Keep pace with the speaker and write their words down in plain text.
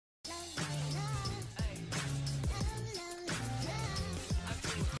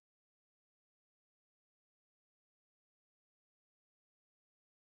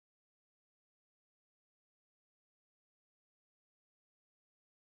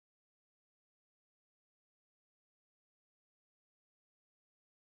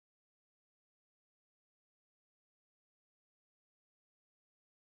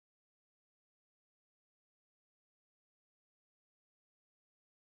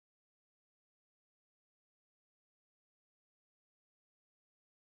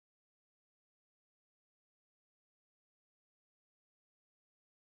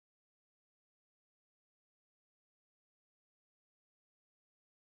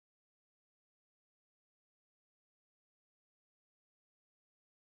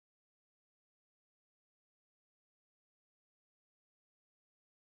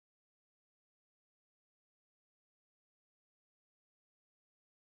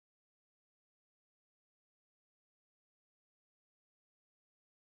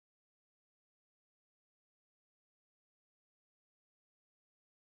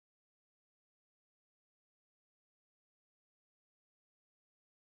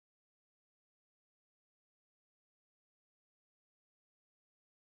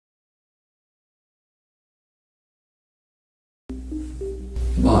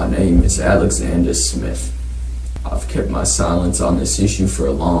My name is Alexander Smith. I've kept my silence on this issue for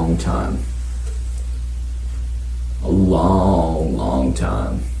a long time. A long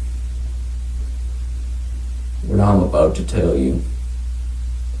time. What I'm about to tell you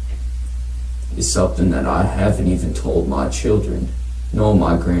is something that I haven't even told my children, nor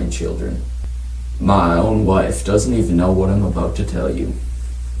my grandchildren. My own wife doesn't even know what I'm about to tell you.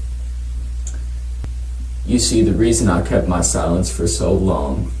 You see, the reason I kept my silence for so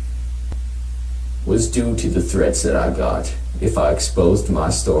long was due to the threats that I got if I exposed my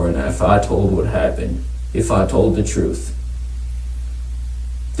story and if I told what happened, if I told the truth.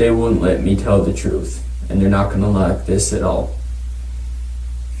 They wouldn't let me tell the truth, and they're not gonna like this at all.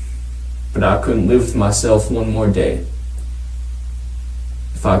 But I couldn't live with myself one more day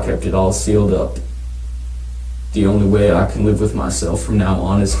if I kept it all sealed up. The only way I can live with myself from now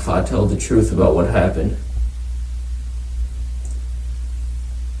on is if I tell the truth about what happened.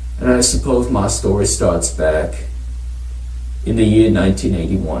 And I suppose my story starts back in the year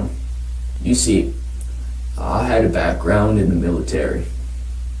 1981. You see, I had a background in the military.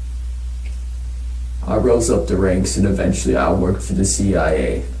 I rose up the ranks and eventually I worked for the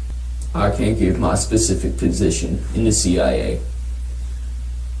CIA. I can't give my specific position in the CIA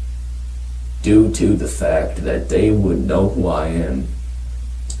due to the fact that they would know who I am.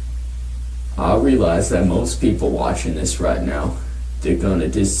 I realize that most people watching this right now, they're gonna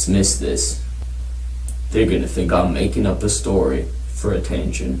dismiss this. They're gonna think I'm making up a story for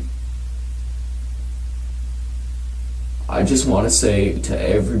attention. I just want to say to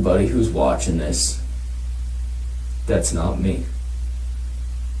everybody who's watching this, that's not me.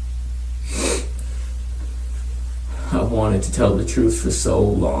 I wanted to tell the truth for so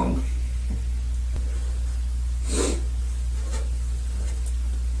long.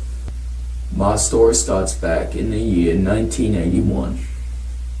 My story starts back in the year 1981.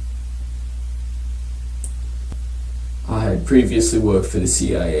 I had previously worked for the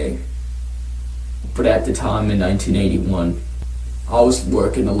CIA, but at the time in 1981, I was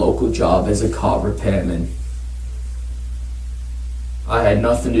working a local job as a car repairman. I had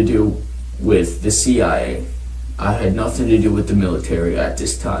nothing to do with the CIA. I had nothing to do with the military at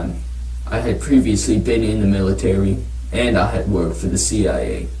this time. I had previously been in the military and I had worked for the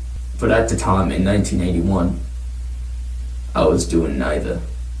CIA. But at the time, in 1981, I was doing neither.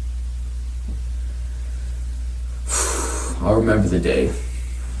 I remember the day.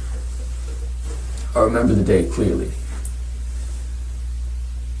 I remember the day clearly.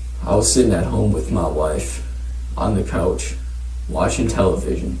 I was sitting at home with my wife, on the couch, watching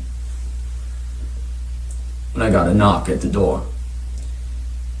television, when I got a knock at the door.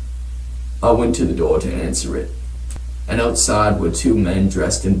 I went to the door to answer it. And outside were two men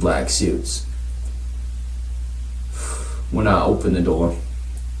dressed in black suits. When I opened the door,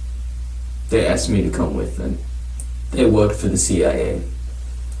 they asked me to come with them. They worked for the CIA.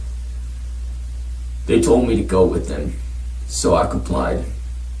 They told me to go with them, so I complied.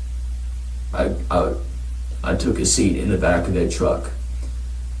 I took a seat in the back of their truck.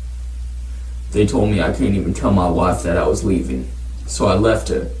 They told me I can't even tell my wife that I was leaving, so I left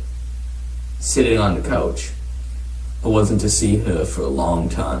her, sitting on the couch. I wasn't to see her for a long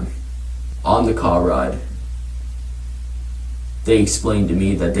time. On the car ride, they explained to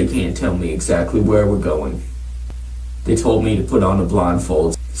me that they can't tell me exactly where we're going. They told me to put on a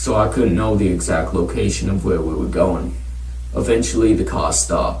blindfold so I couldn't know the exact location of where we were going. Eventually the car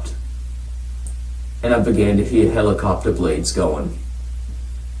stopped, and I began to hear helicopter blades going.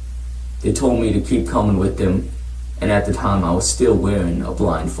 They told me to keep coming with them, and at the time I was still wearing a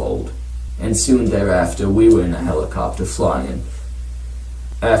blindfold. And soon thereafter, we were in a helicopter flying.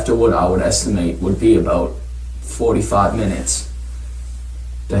 After what I would estimate would be about 45 minutes,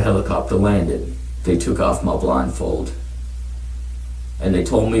 the helicopter landed. They took off my blindfold. And they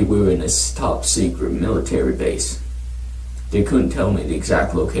told me we were in a top secret military base. They couldn't tell me the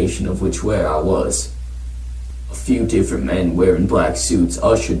exact location of where I was. A few different men wearing black suits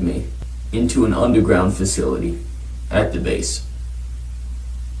ushered me into an underground facility at the base.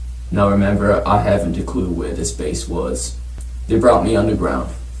 Now remember, I haven't a clue where this base was. They brought me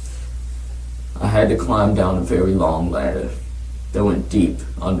underground. I had to climb down a very long ladder that went deep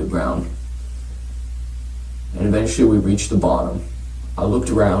underground. And eventually we reached the bottom. I looked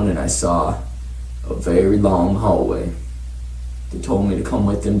around and I saw a very long hallway. They told me to come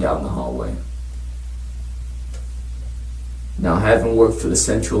with them down the hallway. Now, having worked for the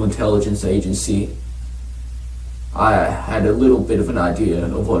Central Intelligence Agency, I had a little bit of an idea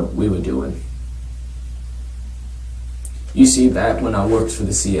of what we were doing. You see, back when I worked for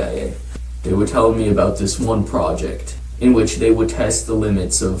the CIA, they were telling me about this one project in which they would test the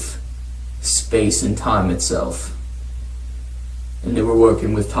limits of space and time itself. And they were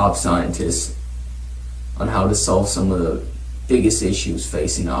working with top scientists on how to solve some of the biggest issues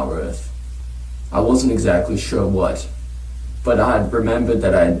facing our Earth. I wasn't exactly sure what, but I had remembered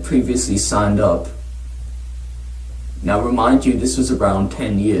that I had previously signed up. Now remind you, this was around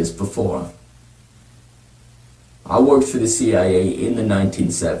 10 years before. I worked for the CIA in the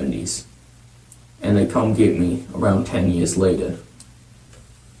 1970s, and they come get me around 10 years later.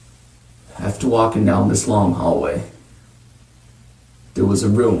 After walking down this long hallway, there was a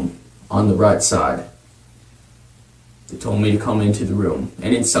room on the right side. They told me to come into the room,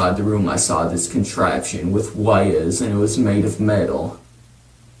 and inside the room I saw this contraption with wires, and it was made of metal.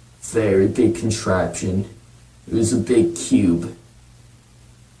 Very big contraption. It was a big cube.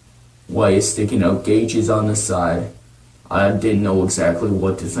 Wires sticking out, gauges on the side. I didn't know exactly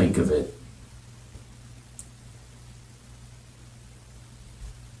what to think of it.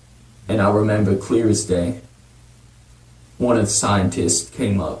 And I remember clear as day, one of the scientists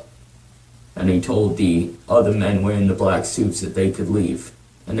came up and he told the other men wearing the black suits that they could leave.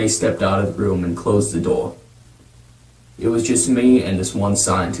 And they stepped out of the room and closed the door. It was just me and this one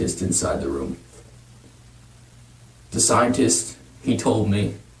scientist inside the room. The scientist, he told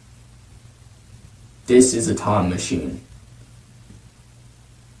me, "This is a time machine."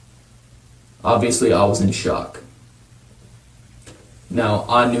 Obviously, I was in shock. Now,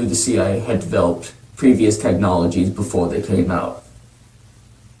 I knew the CIA had developed previous technologies before they came out.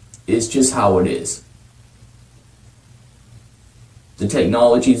 It's just how it is. The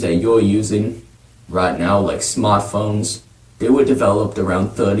technologies that you're using right now, like smartphones, they were developed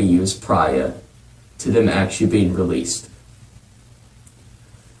around 30 years prior to them actually being released.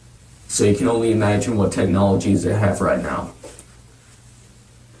 So you can only imagine what technologies they have right now.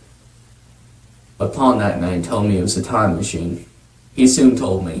 Upon that man telling me it was a time machine, he soon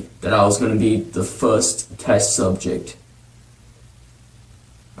told me that I was going to be the first test subject.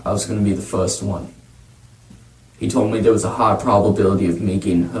 I was going to be the first one. He told me there was a high probability of me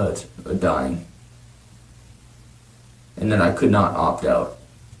getting hurt or dying, and that I could not opt out.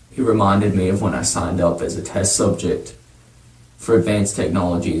 He reminded me of when I signed up as a test subject for advanced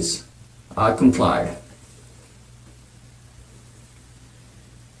technologies. I complied.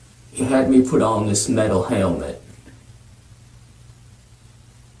 He had me put on this metal helmet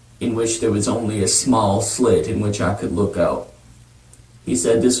in which there was only a small slit in which I could look out. He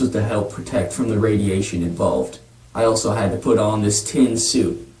said this was to help protect from the radiation involved. I also had to put on this tin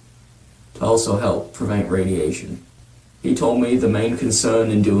suit to also help prevent radiation. He told me the main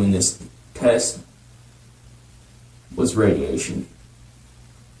concern in doing this test was radiation.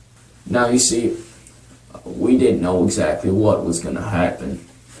 Now you see, we didn't know exactly what was going to happen.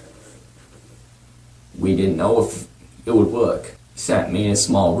 We didn't know if it would work. Sat me in a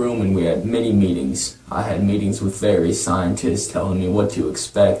small room and we had many meetings. I had meetings with various scientists telling me what to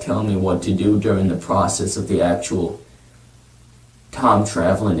expect, telling me what to do during the process of the actual time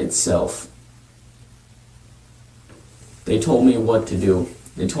traveling itself. They told me what to do.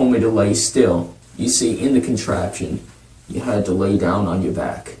 They told me to lay still. You see, in the contraption, you had to lay down on your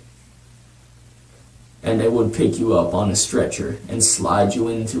back. And they would pick you up on a stretcher and slide you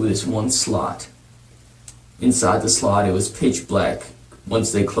into this one slot. Inside the slot, it was pitch black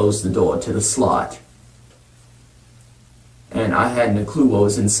once they closed the door to the slot. And I hadn't a clue what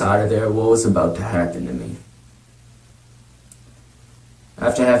was inside of there, what was about to happen to me.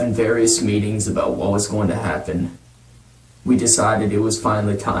 After having various meetings about what was going to happen, we decided it was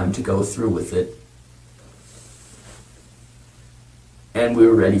finally time to go through with it. And we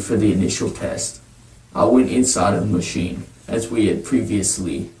were ready for the initial test. I went inside of the machine, as we had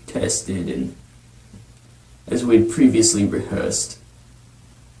previously tested and as we had previously rehearsed.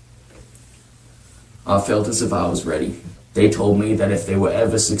 I felt as if I was ready. They told me that if they were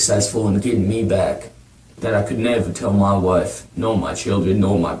ever successful in getting me back, that I could never tell my wife, nor my children,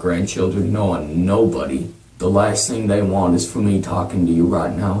 nor my grandchildren, nor nobody. The last thing they want is for me talking to you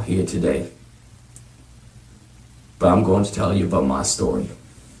right now, here today. But I'm going to tell you about my story.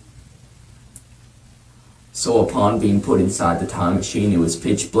 So upon being put inside the time machine, it was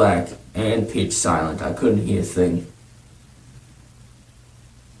pitch black and pitch silent. I couldn't hear a thing.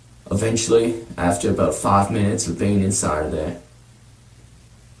 Eventually, after about 5 minutes of being inside of there,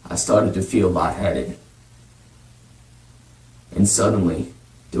 I started to feel lightheaded. And suddenly,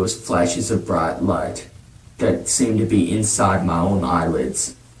 there was flashes of bright light that seemed to be inside my own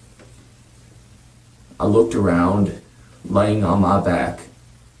eyelids. I looked around, laying on my back,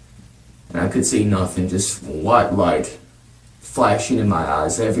 and I could see nothing, just white light flashing in my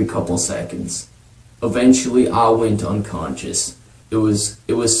eyes every couple seconds. Eventually, I went unconscious. It was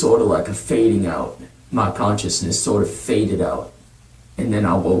sort of like a fading out. My consciousness sort of faded out. And then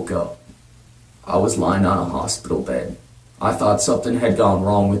I woke up. I was lying on a hospital bed. I thought something had gone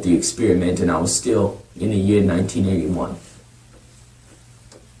wrong with the experiment, and I was still in the year 1981.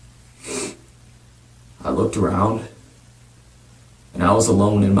 I looked around, and I was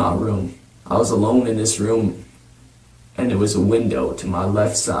alone in my room. I was alone in this room, and there was a window to my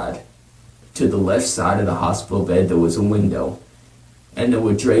left side. To the left side of the hospital bed, there was a window, and there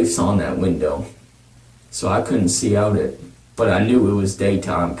were drapes on that window, so I couldn't see out it, but I knew it was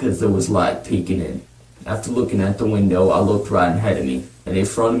daytime because there was light peeking in. After looking at the window, I looked right ahead of me, and in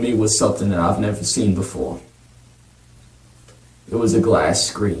front of me was something that I've never seen before. It was a glass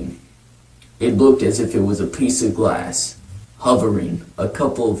screen. It looked as if it was a piece of glass, hovering a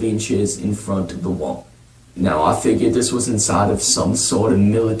couple of inches in front of the wall. Now, I figured this was inside of some sort of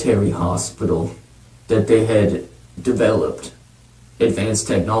military hospital that they had developed advanced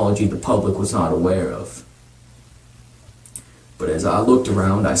technology the public was not aware of. But as I looked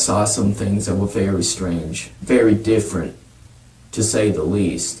around, I saw some things that were very strange, very different, to say the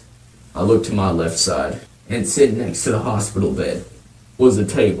least. I looked to my left side, and sitting next to the hospital bed was a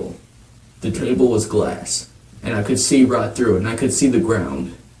table. The table was glass, and I could see right through it, and I could see the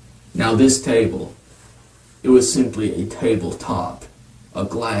ground. Now this table, it was simply a tabletop, a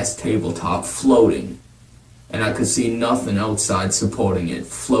glass tabletop floating, and I could see nothing outside supporting it,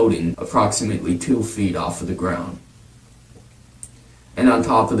 floating approximately 2 feet off of the ground. And on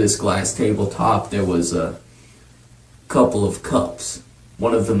top of this glass tabletop, there was a couple of cups.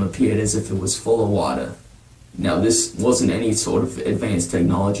 One of them appeared as if it was full of water. Now, this wasn't any sort of advanced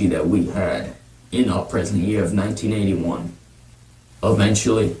technology that we had in our present year of 1981.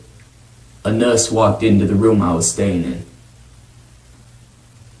 Eventually, a nurse walked into the room I was staying in.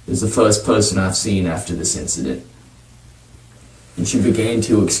 It was the first person I've seen after this incident. And she began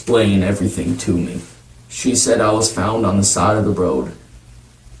to explain everything to me. She said I was found on the side of the road,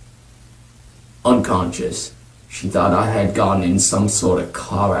 unconscious. She thought I had gotten in some sort of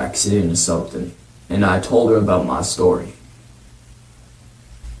car accident or something, and I told her about my story.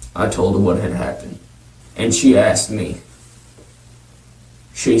 I told her what had happened, and she asked me.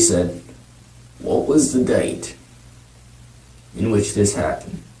 She said, what was the date in which this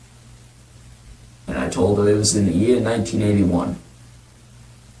happened? And I told her it was in the year 1981.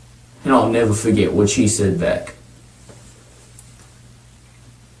 And I'll never forget what she said back.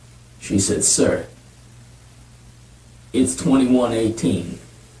 She said, sir, it's 2118.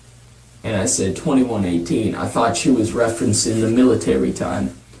 And I said, 2118. I thought she was referencing the military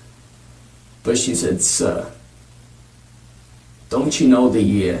time. But she said, sir, don't you know the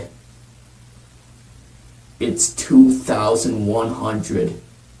year? It's 2118.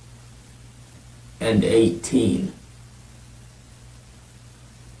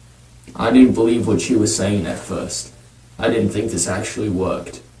 I didn't believe what she was saying at first. I didn't think this actually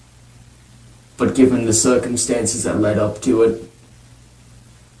worked. But given the circumstances that led up to it,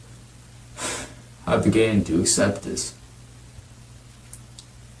 I began to accept this.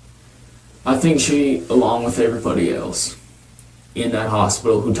 I think she, along with everybody else in that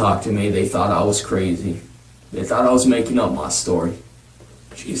hospital who talked to me, they thought I was crazy. They thought I was making up my story.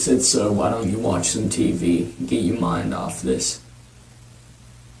 She said, sir, why don't you watch some TV and get your mind off this?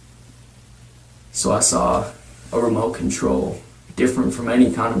 So I saw a remote control, different from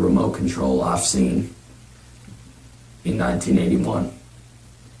any kind of remote control I've seen in 1981.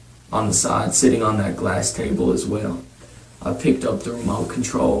 On the side, sitting on that glass table as well. I picked up the remote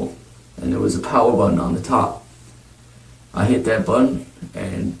control, and there was a power button on the top. I hit that button,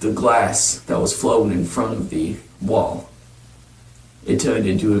 and the glass that was floating in front of the wall, it turned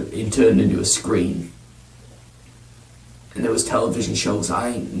into a screen. And there was television shows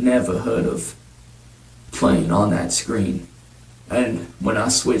I never heard of playing on that screen. And when I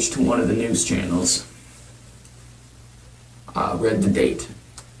switched to one of the news channels, I read the date.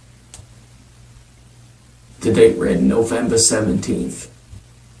 The date read November 17th,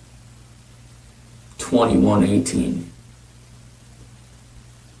 2118.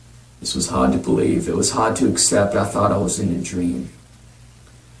 This was hard to believe. It was hard to accept. I thought I was in a dream.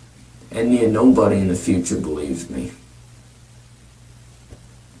 And near nobody in the future believed me.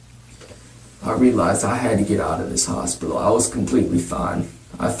 I realized I had to get out of this hospital. I was completely fine.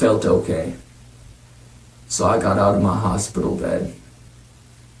 I felt okay. So I got out of my hospital bed,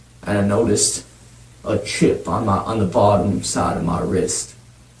 and I noticed a chip on the bottom side of my wrist.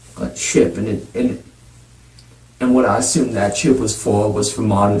 A chip, and what I assumed that chip was for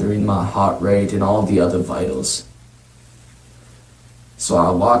monitoring my heart rate and all the other vitals. So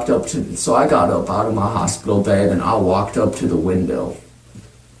I got up out of my hospital bed and I walked up to the window.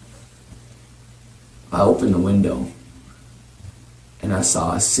 I opened the window and I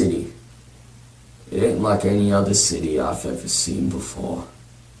saw a city. It ain't like any other city I've ever seen before.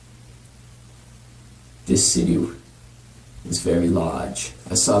 This city was very large.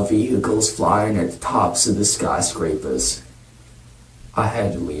 I saw vehicles flying at the tops of the skyscrapers. I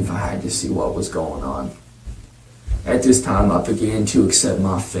had to leave. I had to see what was going on. At this time, I began to accept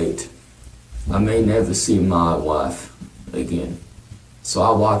my fate. I may never see my wife again. So I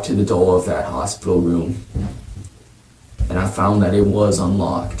walked to the door of that hospital room, and I found that it was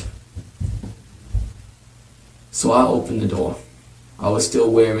unlocked. So I opened the door. I was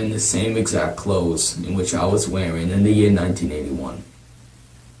still wearing the same exact clothes in which I was wearing in the year 1981.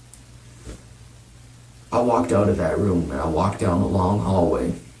 I walked out of that room and I walked down a long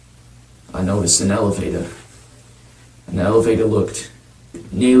hallway. I noticed an elevator. And the elevator looked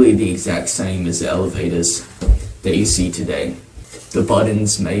nearly the exact same as the elevators that you see today. The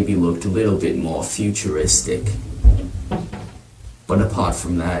buttons maybe looked a little bit more futuristic. But apart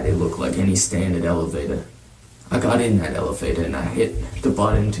from that, it looked like any standard elevator. I got in that elevator and I hit the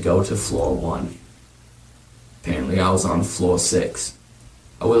button to go to floor 1. Apparently I was on floor 6.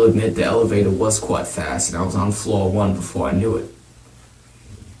 I will admit the elevator was quite fast and I was on floor 1 before I knew it.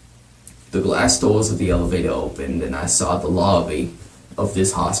 The glass doors of the elevator opened and I saw the lobby of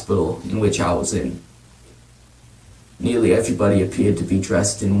this hospital in which I was in. Nearly everybody appeared to be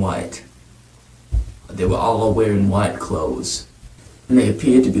dressed in white. They were all wearing white clothes and they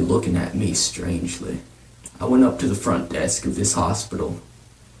appeared to be looking at me strangely. I went up to the front desk of this hospital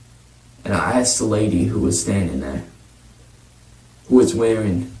and I asked the lady who was standing there, who was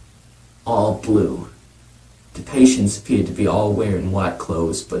wearing all blue. The patients appeared to be all wearing white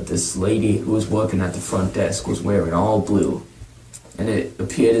clothes, but this lady who was working at the front desk was wearing all blue. And it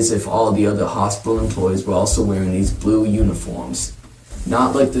appeared as if all the other hospital employees were also wearing these blue uniforms.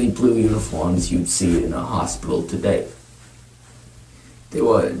 Not like the blue uniforms you'd see in a hospital today. They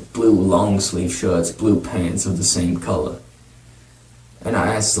wore blue long-sleeve shirts, blue pants of the same color. And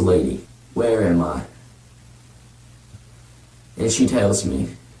I asked the lady, "Where am I?" And she tells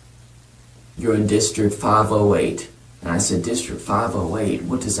me, "You're in District 508. And I said, "District 508?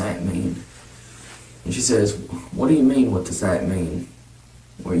 What does that mean?" And she says, "What do you mean, what does that mean?"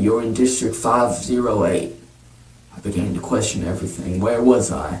 "Well, you're in District 508. I began to question everything. Where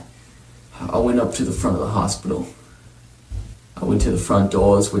was I? I went up to the front of the hospital. I went to the front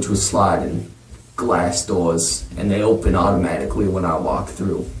doors, which was sliding glass doors, and they open automatically when I walk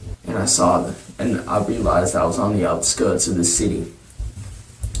through. And I realized I was on the outskirts of the city.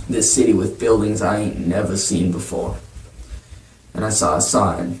 This city with buildings I ain't never seen before. And I saw a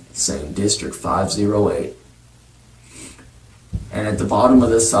sign saying District 508. And at the bottom of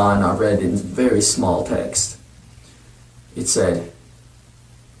the sign I read in very small text. It said,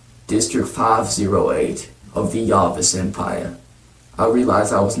 District 508 of the Yavis Empire. I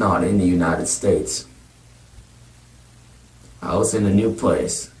realized I was not in the United States. I was in a new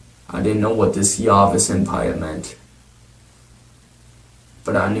place. I didn't know what this Yavis Empire meant.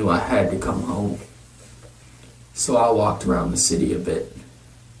 But I knew I had to come home. So I walked around the city a bit.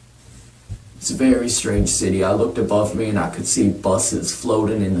 It's a very strange city. I looked above me and I could see buses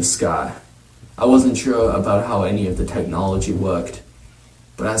floating in the sky. I wasn't sure about how any of the technology worked,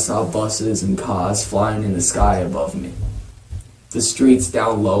 but I saw buses and cars flying in the sky above me. The streets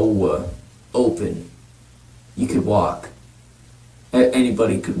down low were open. You could walk.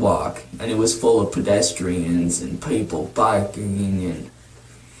 Anybody could walk, and it was full of pedestrians and people biking,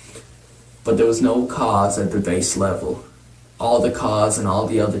 but there was no cars at the base level. All the cars and all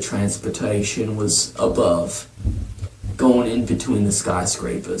the other transportation was above, going in between the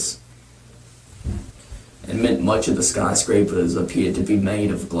skyscrapers. And much of the skyscrapers appeared to be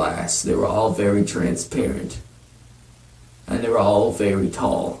made of glass. They were all very transparent. And they were all very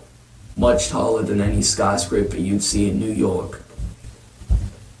tall. Much taller than any skyscraper you'd see in New York.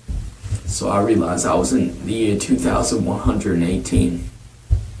 So I realized I was in the year 2118.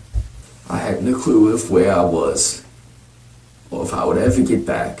 I had no clue of where I was, or if I would ever get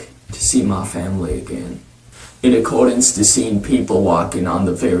back to see my family again. In accordance to seeing people walking on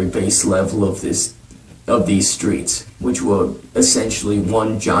the very base level of these streets, which were essentially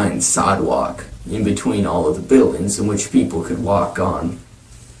one giant sidewalk in between all of the buildings in which people could walk on.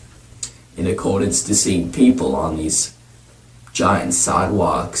 In accordance to seeing people on these giant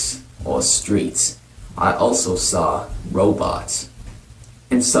sidewalks or streets, I also saw robots.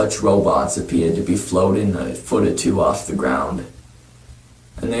 And such robots appeared to be floating a foot or two off the ground.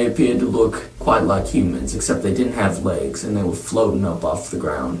 And and they appeared to look quite like humans, except they didn't have legs, and they were floating up off the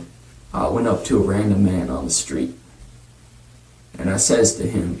ground. I went up to a random man on the street, and I says to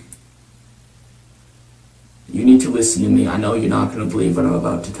him, "You need to listen to me. I know you're not going to believe what I'm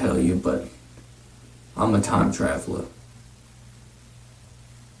about to tell you, but I'm a time traveler."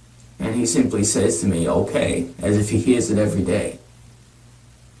 And he simply says to me, "Okay," as if he hears it every day.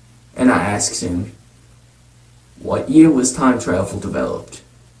 And I asks him, "What year was time travel developed?"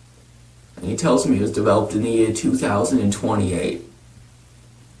 And he tells me it was developed in the year 2028.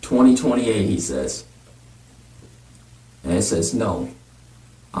 2028, he says. And I says, "No,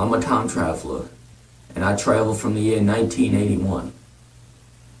 I'm a time traveler, and I travel from the year 1981.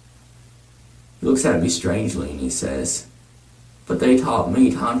 He looks at me strangely and he says, "But they taught me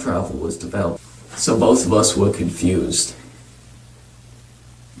time travel was developed." So both of us were confused.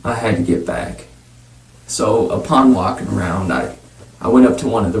 I had to get back. So upon walking around, I went up to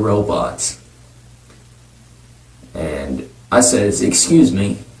one of the robots. And I says, "Excuse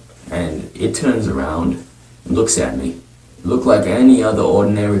me." And it turns around and looks at me. It looked like any other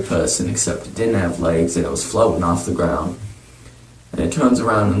ordinary person, except it didn't have legs and it was floating off the ground. And it turns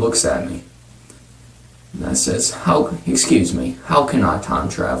around and looks at me. And I says, "Excuse me, how can I time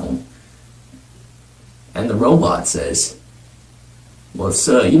travel?" And the robot says, "Well,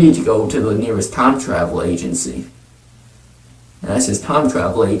 sir, you need to go to the nearest time travel agency." And I says, "Time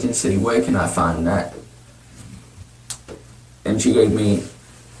travel agency, where can I find that?" And she gave me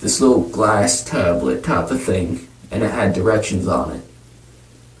this little glass tablet type of thing, and it had directions on it.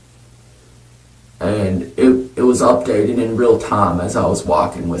 And it was updated in real time as I was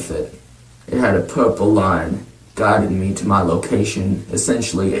walking with it. It had a purple line guiding me to my location,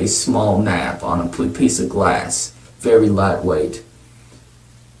 essentially a small nap on a piece of glass, very lightweight.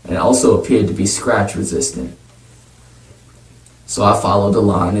 And it also appeared to be scratch resistant. So I followed the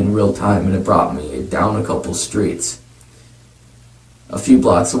line in real time, and it brought me down a couple streets. A few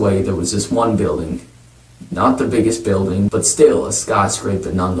blocks away there was this one building, not the biggest building, but still a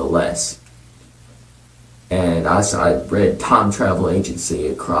skyscraper nonetheless. And I read time travel agency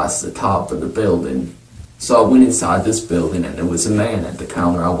across the top of the building. So I went inside this building, and there was a man at the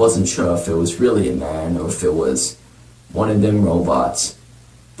counter. I wasn't sure if it was really a man or if it was one of them robots.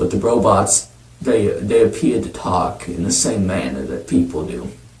 But the robots, they appeared to talk in the same manner that people do.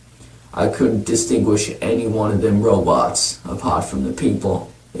 I couldn't distinguish any one of them robots apart from the people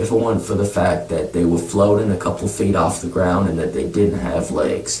if it weren't for the fact that they were floating a couple feet off the ground and that they didn't have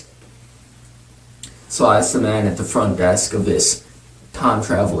legs. So I asked the man at the front desk of this time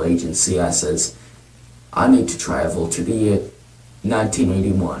travel agency, I says, "I need to travel to the year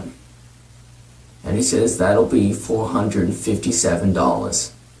 1981. And he says, "That'll be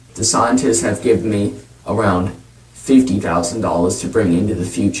 $457. The scientists have given me around $50,000 to bring into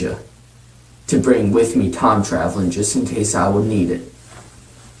the future, to bring with me time traveling just in case I would need it."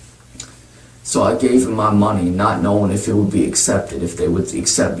 So I gave him my money, not knowing if it would be accepted, if they would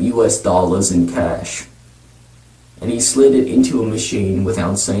accept US dollars in cash. And he slid it into a machine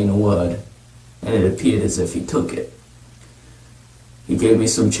without saying a word, and it appeared as if he took it. He gave me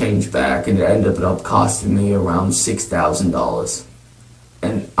some change back, and it ended up costing me around $6,000.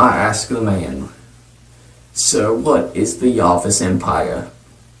 And I asked the man, "Sir, what is the Yavis Empire?"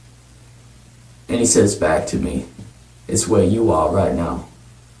 And he says back to me, "It's where you are right now."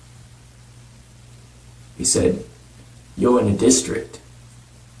 He said, "You're in a district.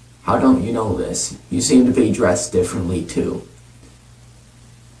 How don't you know this? You seem to be dressed differently too."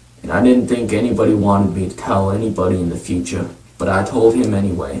 And I didn't think anybody wanted me to tell anybody in the future, but I told him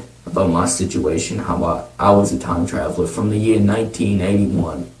anyway about my situation, how I was a time traveler from the year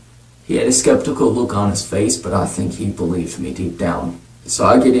 1981. He had a skeptical look on his face, but I think he believed me deep down. So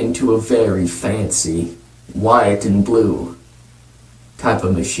I get into a very fancy white and blue type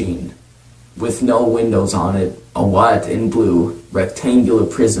of machine with no windows on it, a white and blue rectangular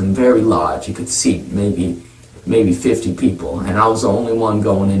prism, very large. You could seat maybe 50 people, and I was the only one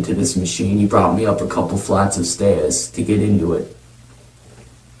going into this machine. He brought me up a couple flights of stairs to get into it.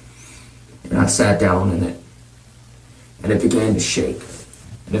 And I sat down in it, and it began to shake.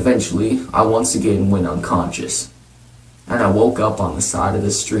 And eventually, I once again went unconscious. And I woke up on the side of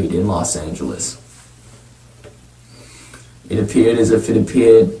the street in Los Angeles. It appeared as if it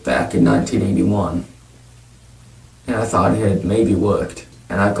appeared back in 1981. And I thought it had maybe worked.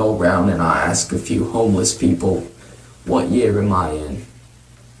 And I go around and I ask a few homeless people, "What year am I in?"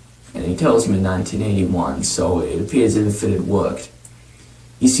 And he tells me 1981, so it appears as if it had worked.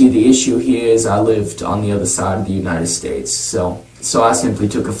 You see, the issue here is I lived on the other side of the United States, so I simply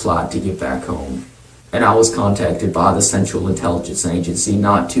took a flight to get back home. And I was contacted by the Central Intelligence Agency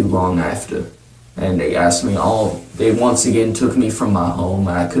not too long after. And they asked me they once again took me from my home,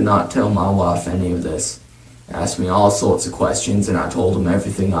 and I could not tell my wife any of this. Asked me all sorts of questions, and I told them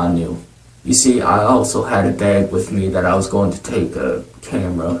everything I knew. You see, I also had a bag with me that I was going to take a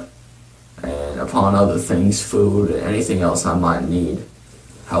camera, and upon other things, food, and anything else I might need.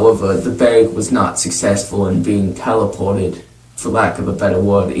 However, the bag was not successful in being teleported, for lack of a better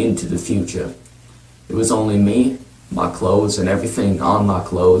word, into the future. It was only me, my clothes, and everything on my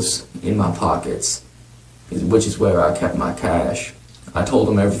clothes in my pockets, which is where I kept my cash. I told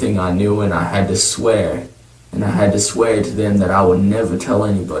them everything I knew, and I had to swear to them that I would never tell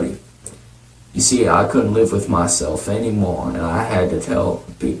anybody. You see, I couldn't live with myself anymore, and I had to tell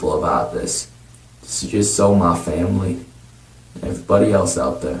people about this. Just so my family and everybody else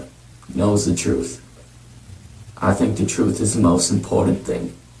out there knows the truth. I think the truth is the most important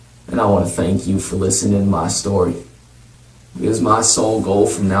thing, and I want to thank you for listening to my story, because my sole goal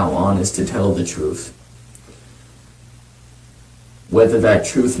from now on is to tell the truth. Whether that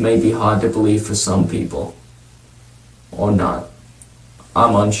truth may be hard to believe for some people, or not,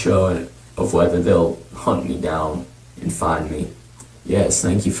 I'm unsure of whether they'll hunt me down and find me. Yes,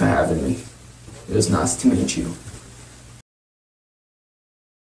 thank you for having me. It was nice to meet you.